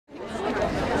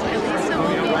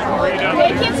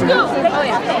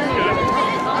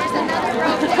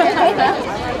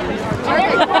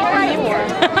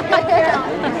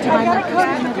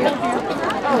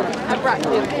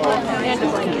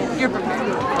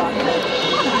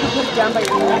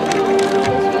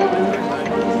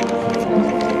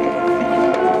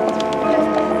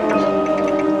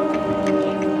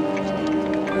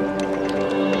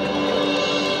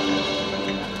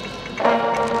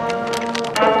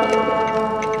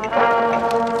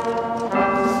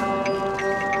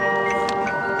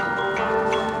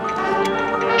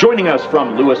Joining us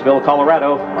from Louisville,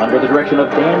 Colorado, under the direction of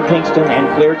Dan Pinkston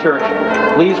and Claire Church,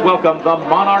 please welcome the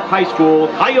Monarch High School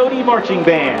Coyote Marching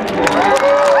Band.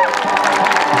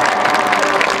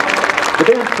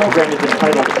 The band's program is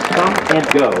entitled Stop and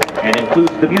Go and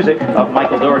includes the music of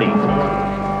Michael Doherty.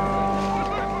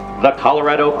 The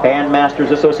Colorado Bandmasters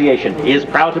Association is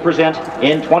proud to present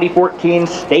in 2014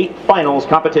 state finals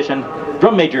competition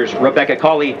drum majors Rebecca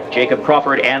Cawley, Jacob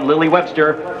Crawford, and Lily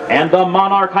Webster, and the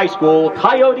Monarch High School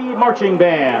Coyote Marching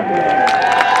Band.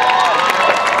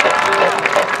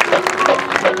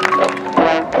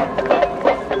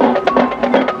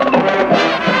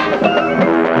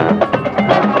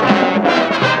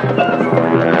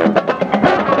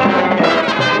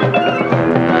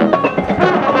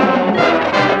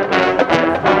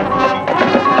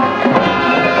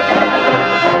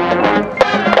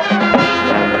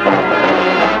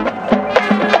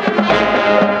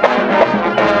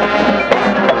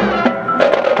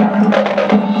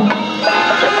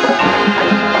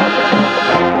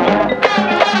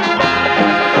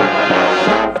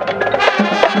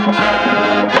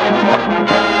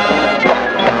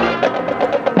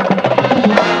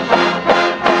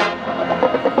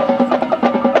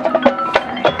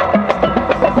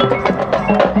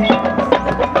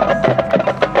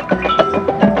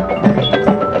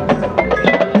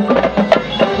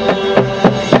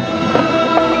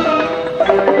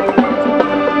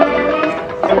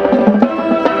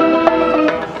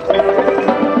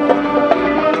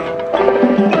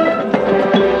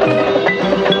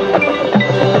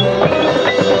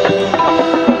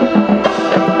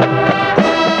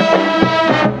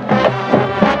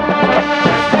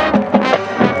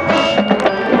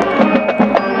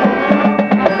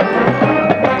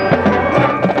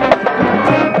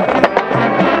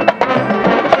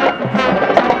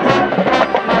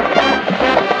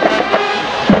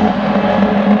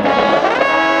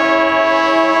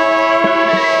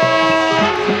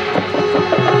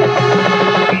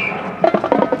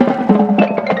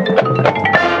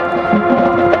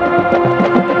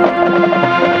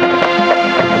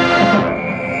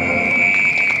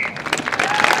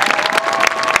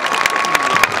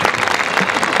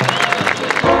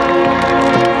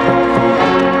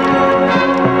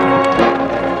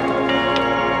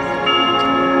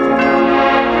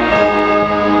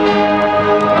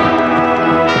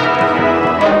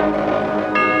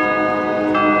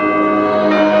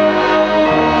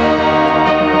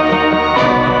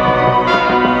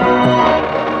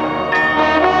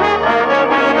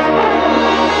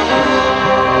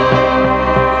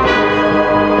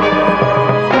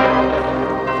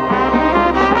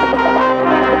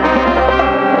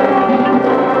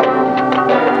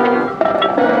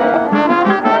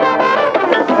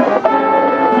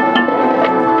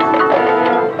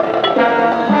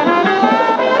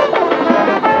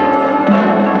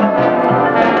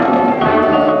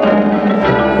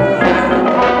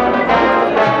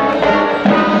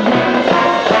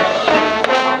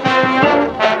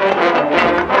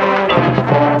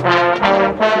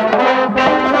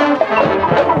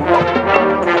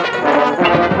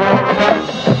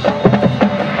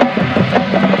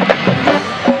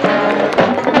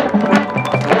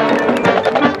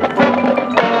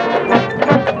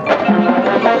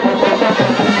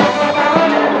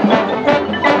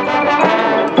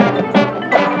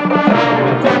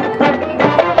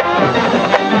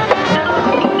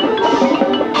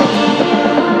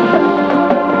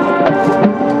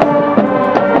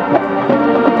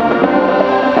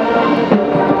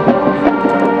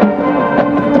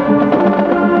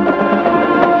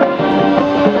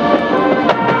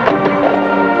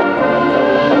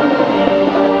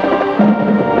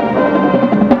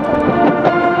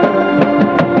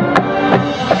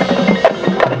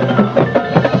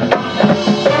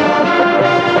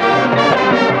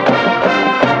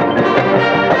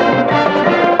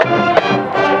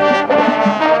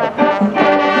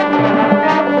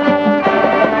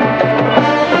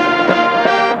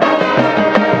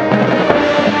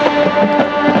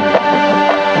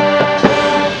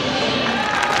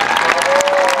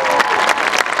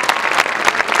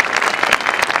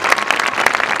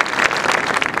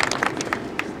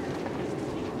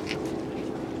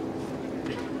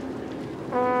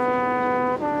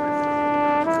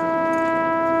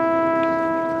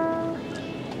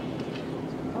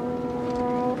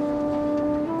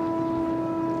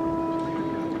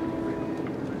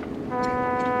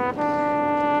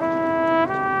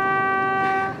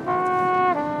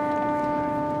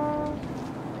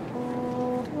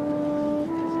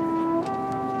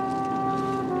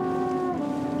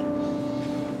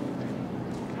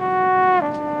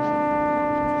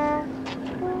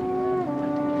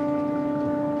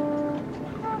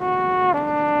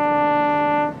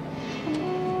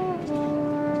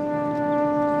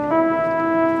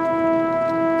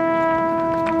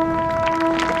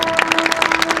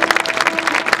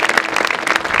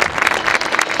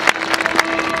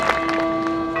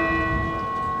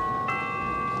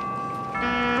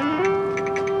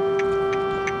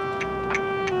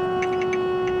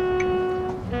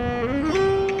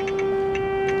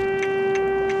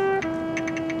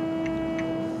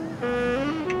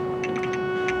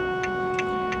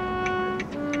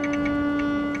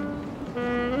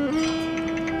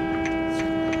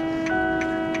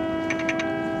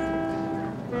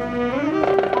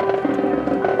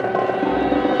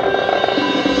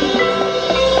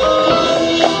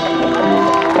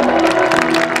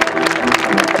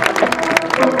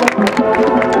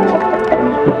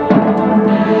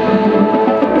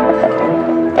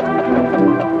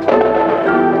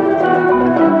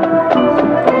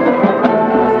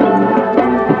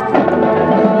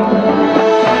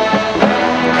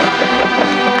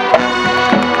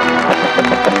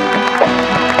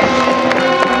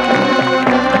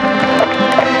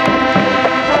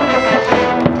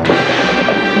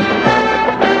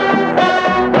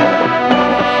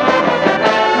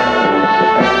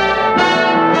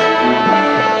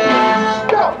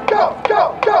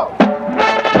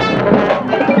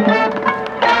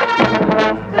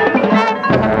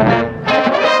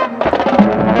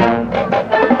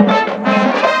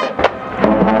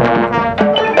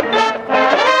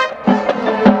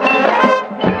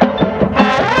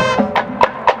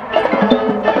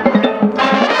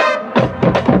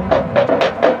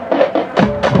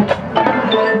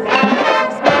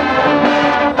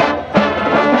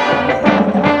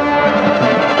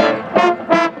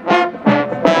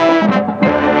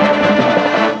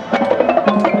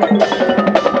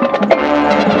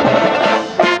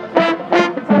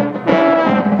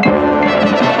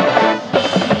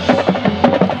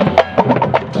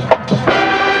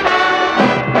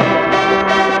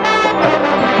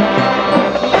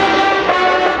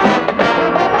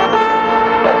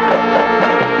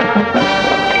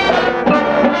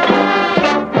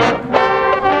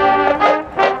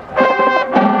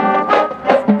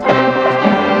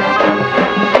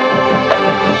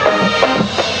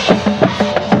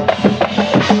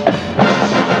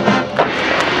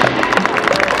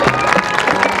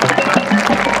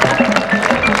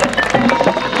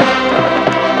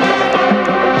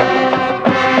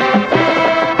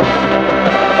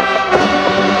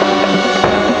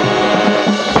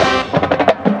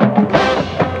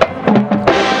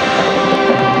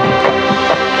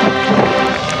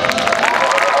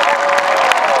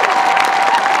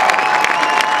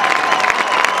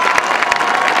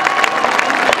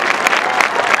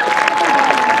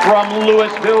 from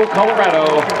Louisville, Colorado,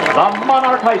 the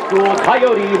Monarch High School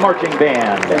Coyote Marching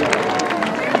Band.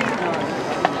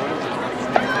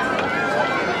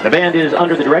 The band is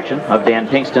under the direction of Dan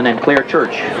Pinkston and Claire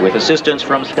Church, with assistance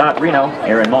from Scott Reno,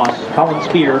 Aaron Moss, Colin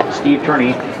Spear, Steve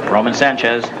Turney, Roman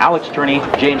Sanchez, Alex Turney,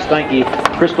 James Steinke,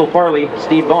 Crystal Farley,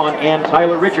 Steve Vaughn, and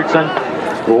Tyler Richardson.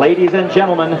 Ladies and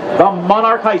gentlemen, the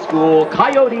Monarch High School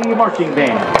Coyote Marching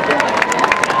Band.